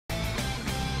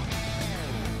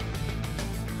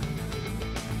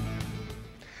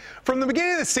From the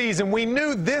beginning of the season, we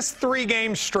knew this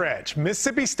three-game stretch,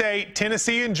 Mississippi State,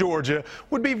 Tennessee, and Georgia,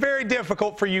 would be very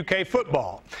difficult for UK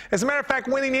football. As a matter of fact,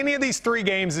 winning any of these three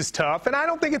games is tough, and I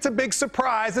don't think it's a big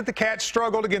surprise that the Cats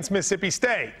struggled against Mississippi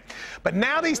State. But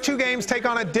now these two games take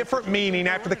on a different meaning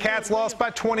after the Cats lost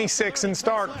by 26 in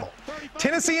Starkville.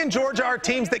 Tennessee and Georgia are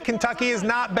teams that Kentucky is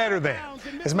not better than.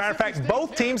 As a matter of fact,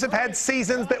 both teams have had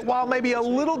seasons that, while maybe a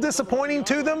little disappointing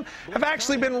to them, have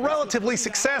actually been relatively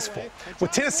successful.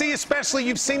 With Tennessee especially,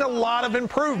 you've seen a lot of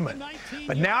improvement.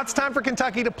 But now it's time for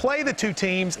Kentucky to play the two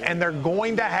teams, and they're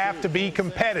going to have to be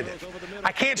competitive.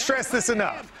 I can't stress this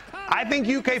enough. I think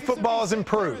UK football has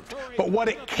improved, but what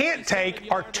it can't take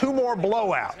are two more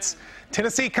blowouts.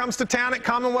 Tennessee comes to town at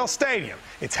Commonwealth Stadium.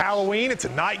 It's Halloween, it's a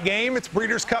night game, it's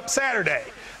Breeders' Cup Saturday.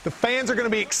 The fans are going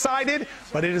to be excited,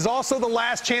 but it is also the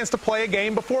last chance to play a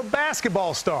game before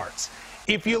basketball starts.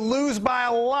 If you lose by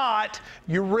a lot,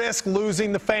 you risk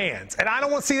losing the fans, and I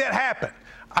don't want to see that happen.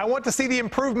 I want to see the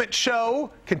improvement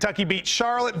show. Kentucky beat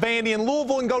Charlotte, Vandy, and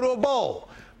Louisville and go to a bowl.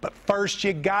 But first,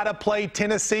 you got to play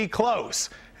Tennessee close,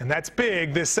 and that's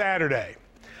big this Saturday.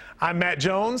 I'm Matt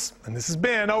Jones, and this has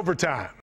been Overtime.